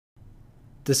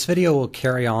This video will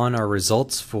carry on our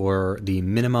results for the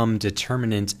minimum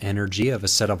determinant energy of a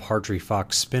set of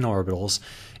Hartree-Fock spin orbitals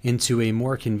into a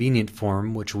more convenient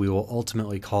form, which we will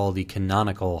ultimately call the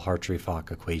canonical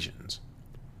Hartree-Fock equations.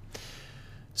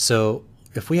 So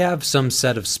if we have some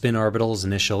set of spin orbitals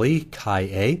initially, chi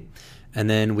a, and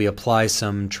then we apply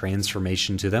some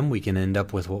transformation to them, we can end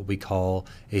up with what we call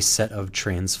a set of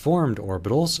transformed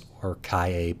orbitals, or chi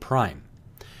a prime.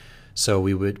 So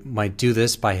we might do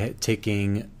this by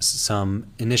taking some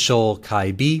initial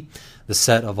chi b, the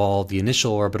set of all the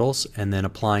initial orbitals, and then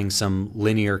applying some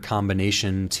linear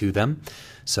combination to them.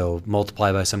 So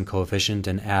multiply by some coefficient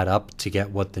and add up to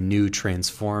get what the new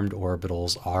transformed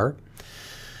orbitals are.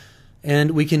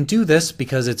 And we can do this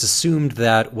because it's assumed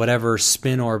that whatever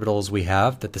spin orbitals we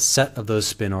have, that the set of those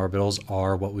spin orbitals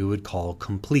are what we would call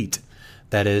complete.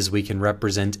 That is, we can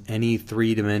represent any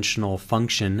three-dimensional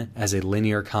function as a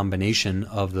linear combination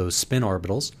of those spin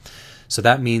orbitals. So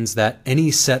that means that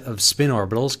any set of spin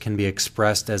orbitals can be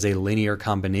expressed as a linear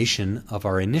combination of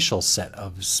our initial set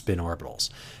of spin orbitals.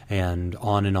 And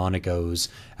on it goes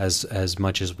as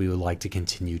much as we would like to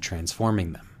continue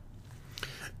transforming them.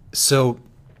 So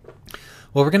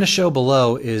what we're going to show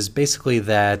below is basically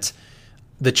that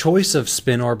the choice of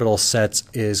spin orbital sets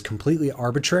is completely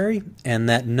arbitrary, and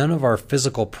that none of our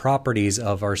physical properties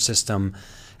of our system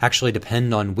actually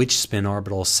depend on which spin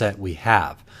orbital set we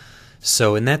have.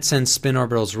 So in that sense, spin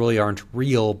orbitals really aren't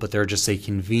real, but they're just a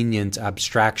convenient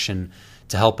abstraction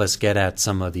to help us get at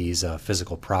some of these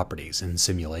physical properties in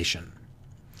simulation.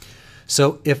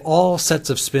 So if all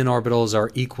sets of spin orbitals are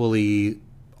equally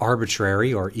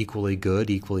arbitrary or equally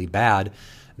good, equally bad,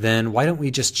 then why don't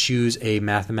we just choose a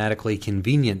mathematically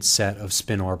convenient set of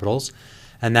spin orbitals,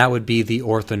 and that would be the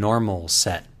orthonormal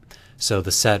set. So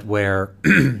the set where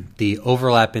the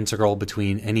overlap integral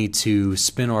between any two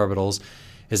spin orbitals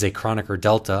is a Kronecker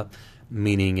delta,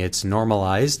 meaning it's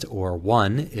normalized, or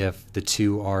 1 if the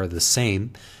two are the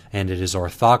same, and it is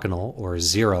orthogonal, or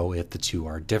 0 if the two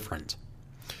are different.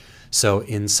 So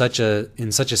in such a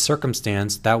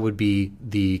circumstance, that would be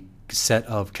the set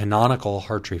of canonical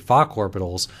Hartree-Fock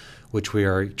orbitals, which we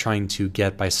are trying to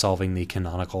get by solving the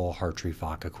canonical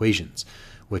Hartree-Fock equations,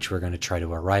 which we're going to try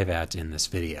to arrive at in this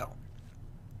video.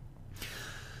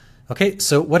 Okay,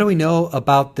 so what do we know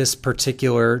about this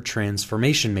particular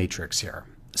transformation matrix here?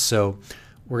 So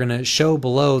we're going to show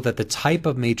below that the type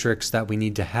of matrix that we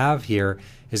need to have here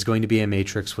is going to be a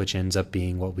matrix which ends up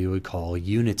being what we would call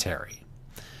unitary.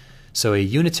 So a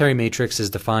unitary matrix is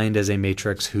defined as a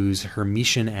matrix whose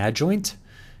Hermitian adjoint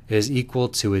is equal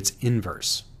to its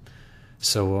inverse.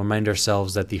 So we'll remind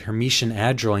ourselves that the Hermitian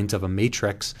adjoint of a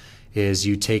matrix is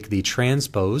you take the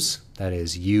transpose, that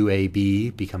is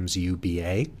UAB becomes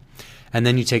UBA, and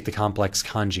then you take the complex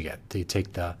conjugate. You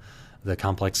take the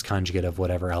complex conjugate of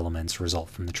whatever elements result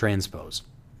from the transpose.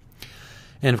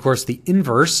 And of course, the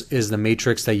inverse is the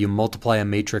matrix that you multiply a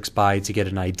matrix by to get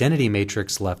an identity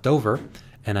matrix left over.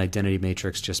 An identity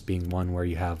matrix just being one where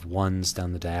you have ones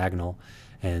down the diagonal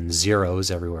and zeros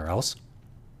everywhere else.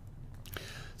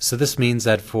 So this means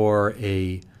that for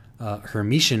a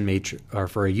Hermitian matrix, or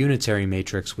for a unitary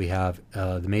matrix, we have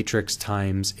the matrix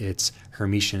times its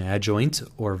Hermitian adjoint,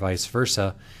 or vice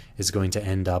versa, is going to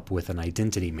end up with an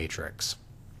identity matrix.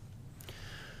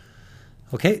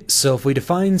 Okay, so if we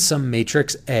define some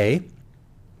matrix A,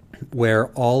 where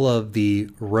all of the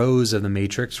rows of the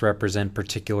matrix represent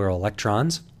particular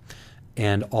electrons,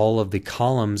 and all of the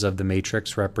columns of the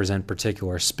matrix represent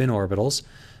particular spin orbitals,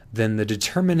 then the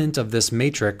determinant of this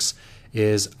matrix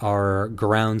is our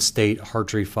ground state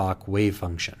Hartree-Fock wave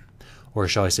function, or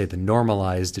shall I say the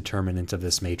normalized determinant of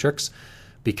this matrix,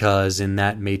 because in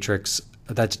that matrix,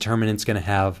 that determinant is going to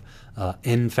have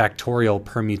n factorial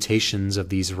permutations of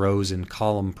these rows and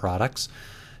column products.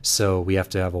 So we have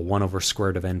to have a 1 over square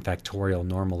root of n factorial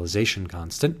normalization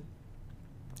constant.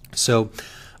 So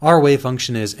our wave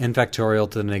function is n factorial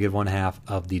to the negative 1/2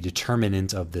 of the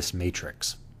determinant of this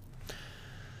matrix.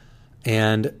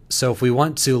 And so if we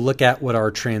want to look at what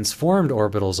our transformed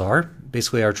orbitals are,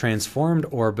 basically our transformed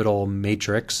orbital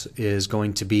matrix is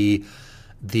going to be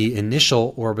the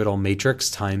initial orbital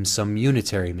matrix times some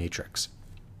unitary matrix.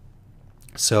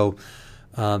 So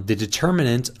the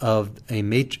determinant of a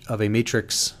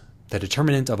matrix, the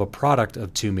determinant of a product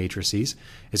of two matrices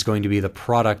is going to be the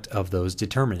product of those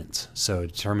determinants. So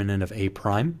determinant of A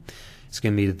prime is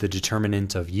going to be the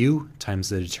determinant of U times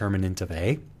the determinant of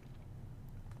A.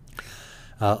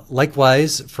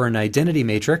 Likewise, for an identity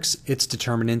matrix, its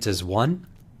determinant is 1,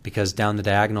 because down the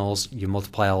diagonals, you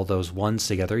multiply all those 1s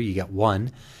together, you get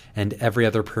 1, and every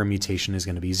other permutation is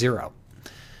going to be 0.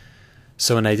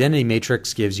 So an identity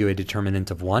matrix gives you a determinant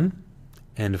of 1,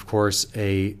 And of course,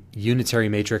 a unitary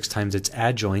matrix times its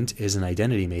adjoint is an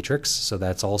identity matrix, so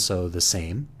that's also the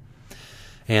same.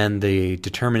 And the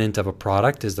determinant of a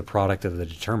product is the product of the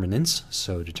determinants,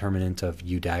 so determinant of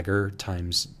U dagger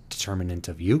times determinant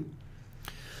of U.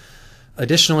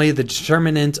 Additionally, the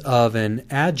determinant of an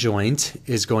adjoint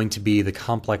is going to be the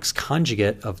complex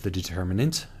conjugate of the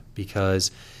determinant,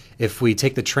 because if we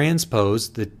take the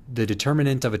transpose, the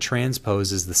determinant of a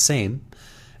transpose is the same,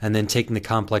 and then taking the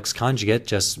complex conjugate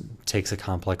just takes a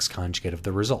complex conjugate of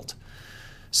the result.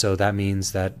 So that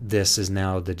means that this is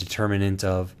now the determinant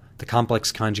of the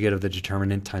complex conjugate of the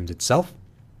determinant times itself.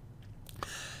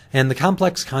 And the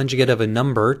complex conjugate of a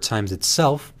number times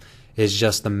itself is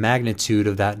just the magnitude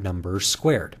of that number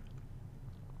squared,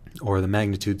 or the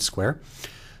magnitude square.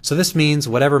 So this means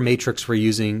whatever matrix we're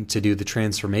using to do the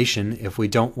transformation, if we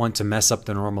don't want to mess up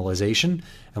the normalization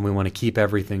and we want to keep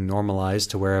everything normalized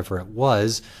to wherever it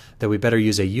was, that we better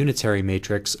use a unitary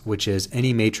matrix, which is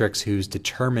any matrix whose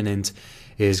determinant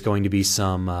is going to be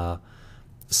some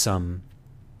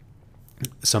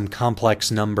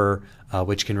complex number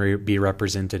which can be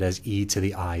represented as e to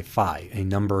the I phi, a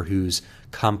number whose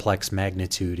complex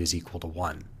magnitude is equal to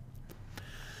 1.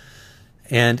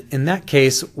 And in that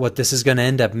case, what this is going to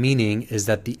end up meaning is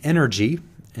that the energy,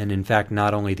 and in fact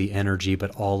not only the energy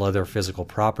but all other physical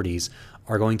properties,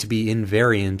 are going to be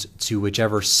invariant to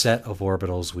whichever set of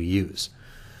orbitals we use.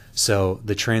 So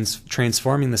the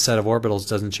transforming the set of orbitals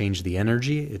doesn't change the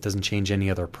energy, it doesn't change any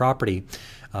other property,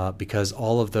 because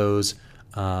all of those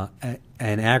an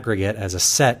aggregate as a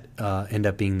set end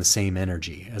up being the same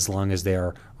energy, as long as they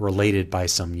are related by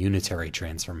some unitary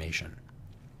transformation.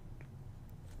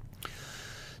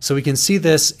 So we can see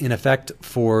this in effect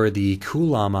for the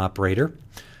Coulomb operator.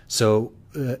 So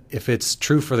if it's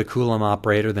true for the Coulomb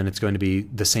operator, then it's going to be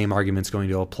the same argument's going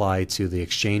to apply to the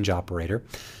exchange operator.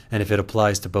 And if it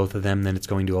applies to both of them, then it's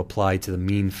going to apply to the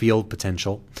mean field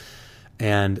potential.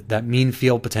 And that mean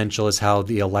field potential is how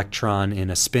the electron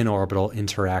in a spin orbital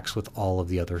interacts with all of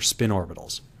the other spin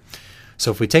orbitals.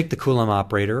 So if we take the Coulomb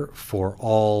operator for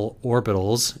all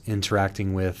orbitals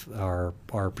interacting with our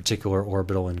particular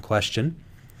orbital in question,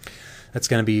 that's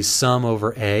going to be sum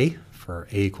over A, for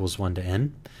A equals 1 to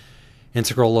n,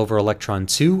 integral over electron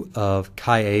 2 of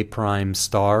chi A prime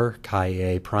star chi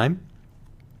A prime,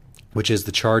 which is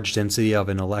the charge density of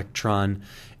an electron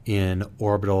in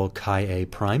orbital chi A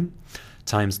prime,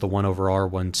 times the 1 over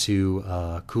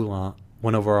R12 Coulomb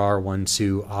 1 over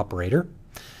R12 operator.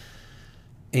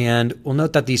 And we'll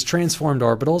note that these transformed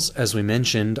orbitals, as we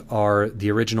mentioned, are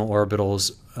the original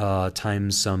orbitals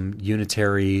times some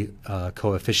unitary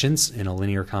coefficients in a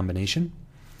linear combination.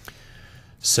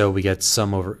 So we get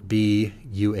sum over B,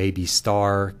 UAB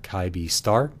star, chi B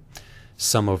star,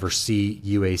 sum over C,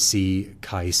 UAC,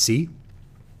 chi C.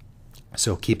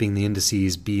 So keeping the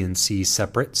indices B and C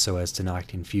separate so as to not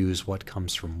confuse what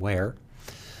comes from where.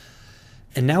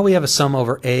 And now we have a sum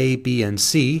over A, B, and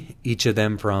C, each of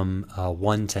them from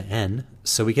 1 to n,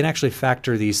 so we can actually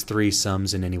factor these three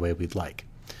sums in any way we'd like.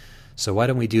 So why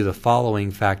don't we do the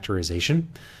following factorization?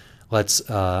 Let's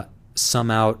sum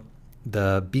out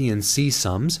the B and C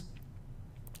sums,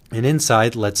 and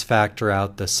inside let's factor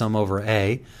out the sum over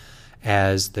A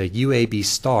as the UAB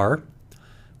star,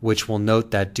 which will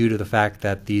note that due to the fact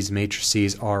that these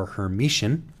matrices are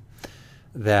Hermitian,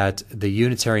 that the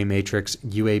unitary matrix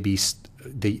UAB,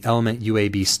 the element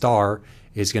UAB star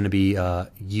is going to be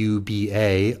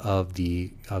UBA of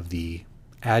the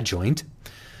adjoint.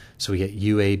 So we get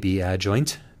UAB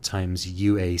adjoint times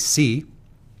UAC.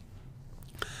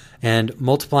 And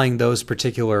multiplying those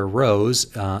particular rows,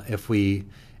 if we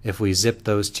zip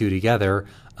those two together,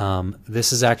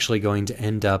 this is actually going to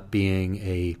end up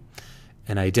being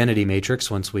an identity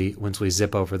matrix once we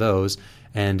zip over those,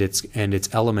 and its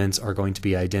elements are going to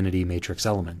be identity matrix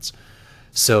elements.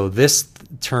 So this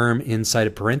term inside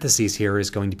of parentheses here is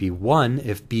going to be 1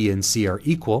 if B and C are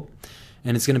equal,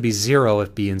 and it's going to be 0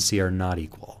 if B and C are not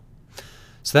equal.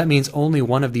 So that means only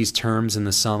one of these terms in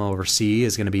the sum over C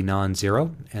is going to be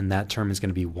non-zero, and that term is going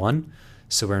to be 1.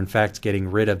 So we're in fact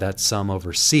getting rid of that sum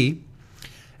over C,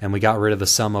 and we got rid of the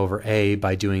sum over A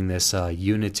by doing this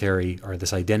unitary or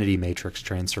this identity matrix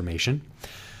transformation.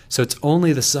 So it's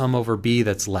only the sum over B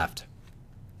that's left.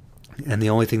 And the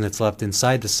only thing that's left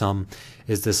inside the sum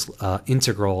is this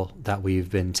integral that we've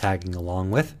been tagging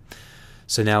along with.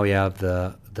 So now we have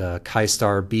the chi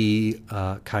star B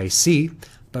chi C,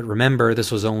 but remember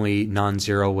this was only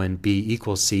non-zero when B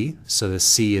equals C, so the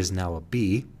C is now a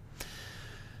B.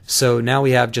 So now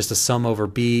we have just a sum over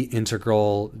B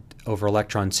integral over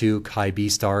electron 2 chi B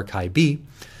star chi B,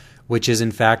 which is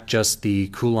in fact just the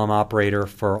Coulomb operator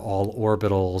for all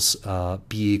orbitals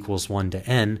b equals 1 to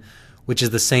n, which is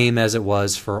the same as it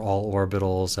was for all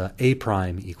orbitals a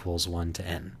prime equals 1 to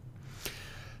n.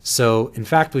 So in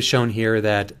fact we've shown here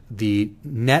that the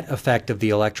net effect of the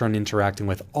electron interacting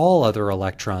with all other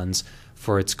electrons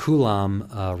for its Coulomb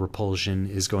repulsion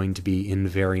is going to be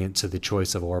invariant to the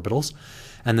choice of orbitals,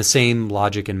 and the same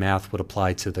logic and math would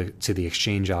apply to the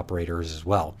exchange operators as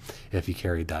well if you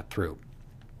carried that through.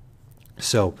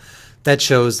 So that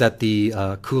shows that the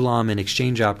Coulomb and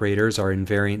exchange operators are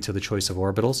invariant to the choice of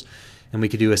orbitals, and we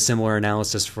could do a similar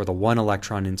analysis for the one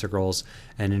electron integrals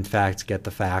and in fact get the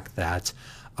fact that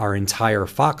our entire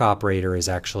Fock operator is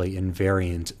actually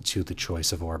invariant to the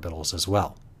choice of orbitals as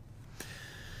well.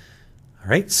 All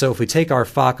right, so if we take our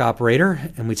Fock operator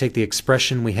and we take the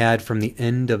expression we had from the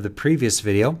end of the previous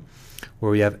video,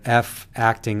 where we have F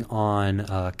acting on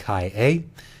chi A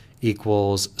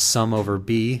equals sum over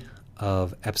B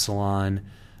of epsilon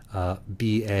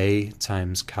BA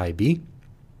times chi B,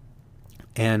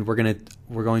 and we're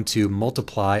going to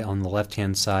multiply on the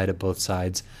left-hand side of both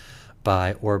sides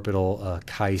by orbital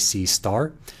chi C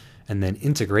star, and then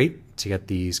integrate to get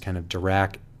these kind of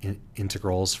Dirac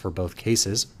integrals for both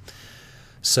cases.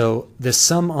 So this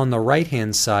sum on the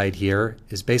right-hand side here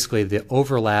is basically the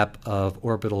overlap of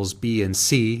orbitals B and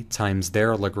C times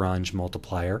their Lagrange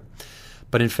multiplier.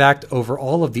 But in fact, over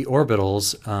all of the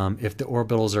orbitals, if the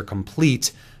orbitals are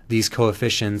complete, these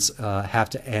coefficients have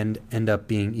to end up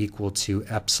being equal to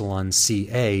epsilon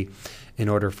Ca in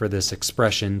order for this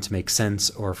expression to make sense,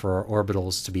 or for our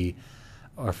orbitals to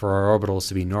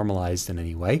be normalized in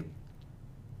any way.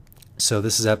 So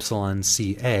this is epsilon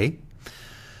Ca.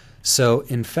 So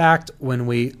in fact, when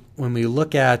we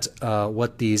look at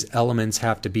what these elements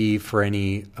have to be for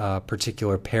any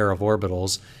particular pair of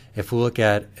orbitals, if we look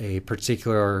at a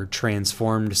particular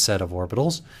transformed set of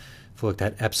orbitals, if we looked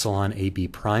at epsilon AB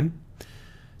prime,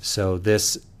 so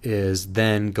this is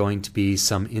then going to be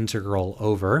some integral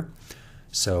over.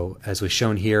 So as we've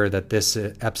shown here, that this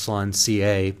epsilon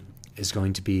Ca is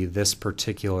going to be this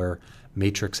particular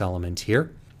matrix element here.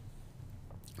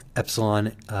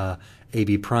 Epsilon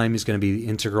AB prime is going to be the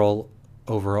integral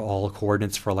over all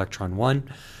coordinates for electron 1,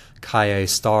 chi A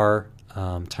star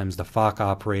times the Fock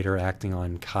operator acting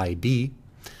on chi B.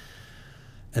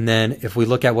 And then if we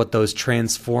look at what those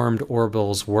transformed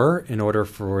orbitals were, in order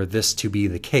for this to be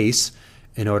the case,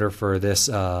 in order for this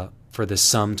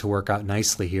sum to work out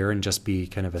nicely here and just be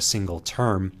kind of a single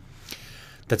term,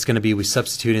 that's going to be, we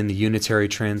substitute in the unitary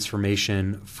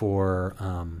transformation for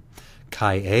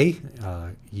chi A,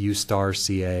 U star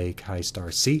Ca, chi star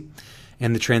C,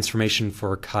 and the transformation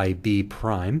for chi B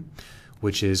prime,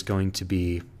 which is going to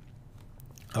be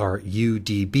our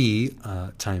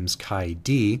UdB times chi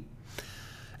D,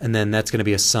 and then that's going to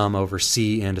be a sum over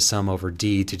C and a sum over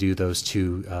D to do those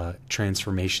two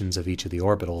transformations of each of the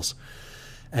orbitals.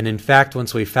 And in fact,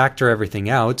 once we factor everything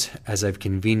out, as I've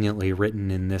conveniently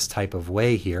written in this type of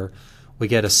way here, we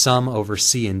get a sum over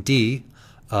C and D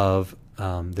of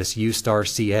this U star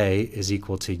Ca is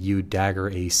equal to U dagger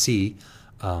AC.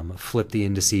 Flip the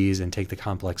indices and take the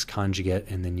complex conjugate,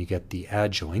 and then you get the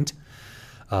adjoint.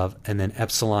 And then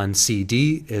epsilon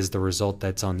CD is the result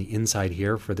that's on the inside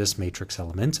here for this matrix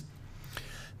element.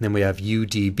 And then we have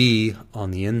UdB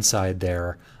on the inside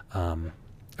there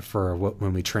for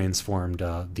when we transformed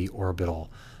the orbital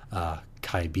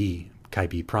chi B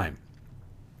prime.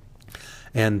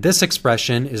 And this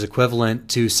expression is equivalent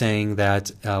to saying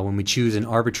that when we choose an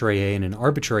arbitrary A and an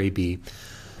arbitrary B,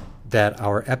 that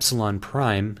our epsilon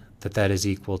prime, that is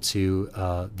equal to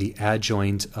the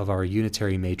adjoint of our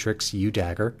unitary matrix, U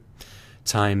dagger,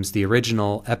 times the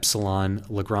original epsilon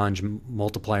Lagrange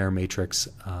multiplier matrix,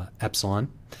 epsilon,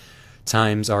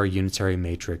 times our unitary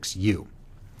matrix, U.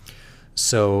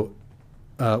 So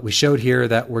we showed here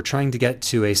that we're trying to get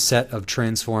to a set of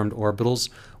transformed orbitals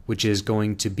which is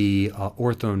going to be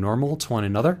orthonormal to one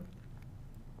another.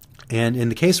 And in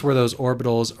the case where those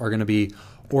orbitals are going to be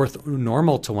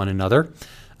orthonormal to one another,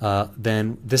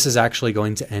 then this is actually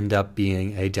going to end up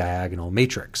being a diagonal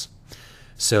matrix.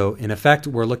 So in effect,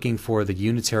 we're looking for the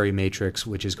unitary matrix,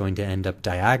 which is going to end up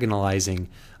diagonalizing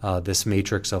this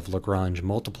matrix of Lagrange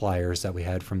multipliers that we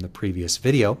had from the previous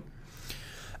video.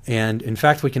 And in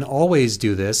fact, we can always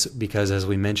do this because, as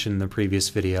we mentioned in the previous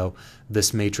video,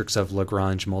 this matrix of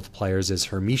Lagrange multipliers is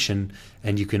Hermitian,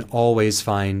 and you can always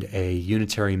find a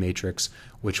unitary matrix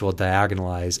which will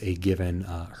diagonalize a given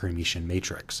Hermitian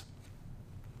matrix.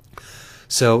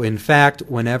 So in fact,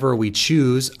 whenever we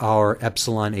choose our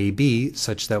epsilon AB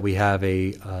such that we have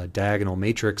a diagonal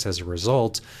matrix as a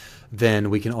result, then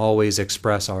we can always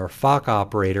express our Fock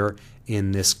operator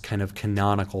in this kind of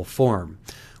canonical form,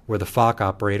 where the Fock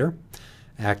operator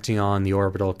acting on the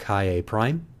orbital chi-a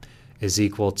prime is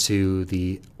equal to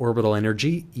the orbital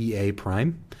energy Ea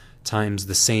prime times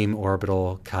the same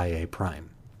orbital chi-a prime.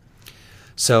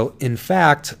 So in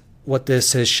fact, what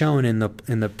this has shown in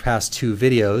the past two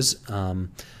videos,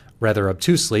 rather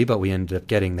obtusely, but we ended up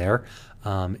getting there,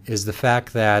 is the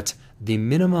fact that the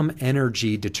minimum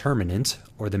energy determinant,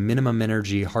 or the minimum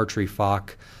energy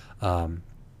Hartree-Fock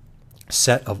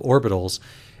set of orbitals,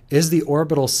 is the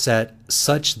orbital set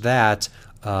such that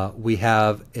we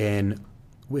have an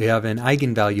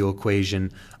eigenvalue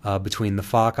equation between the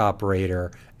Fock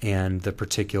operator and the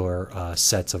particular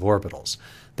sets of orbitals.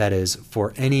 That is,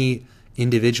 for any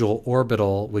individual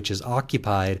orbital which is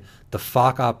occupied, the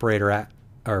Fock operator,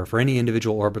 or for any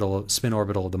individual orbital, spin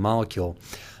orbital of the molecule,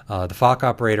 the Fock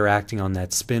operator acting on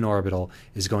that spin orbital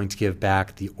is going to give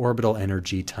back the orbital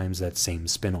energy times that same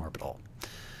spin orbital.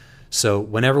 So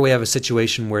whenever we have a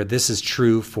situation where this is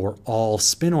true for all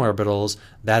spin orbitals,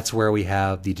 that's where we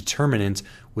have the determinant,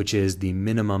 which is the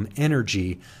minimum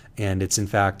energy, and it's in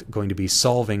fact going to be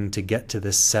solving to get to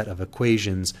this set of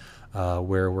equations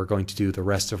where we're going to do the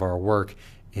rest of our work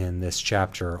in this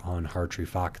chapter on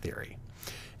Hartree-Fock theory,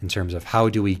 in terms of how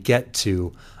do we get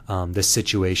to this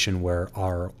situation where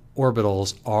our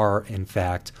orbitals are in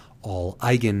fact all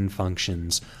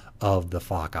eigenfunctions of the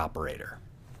Fock operator.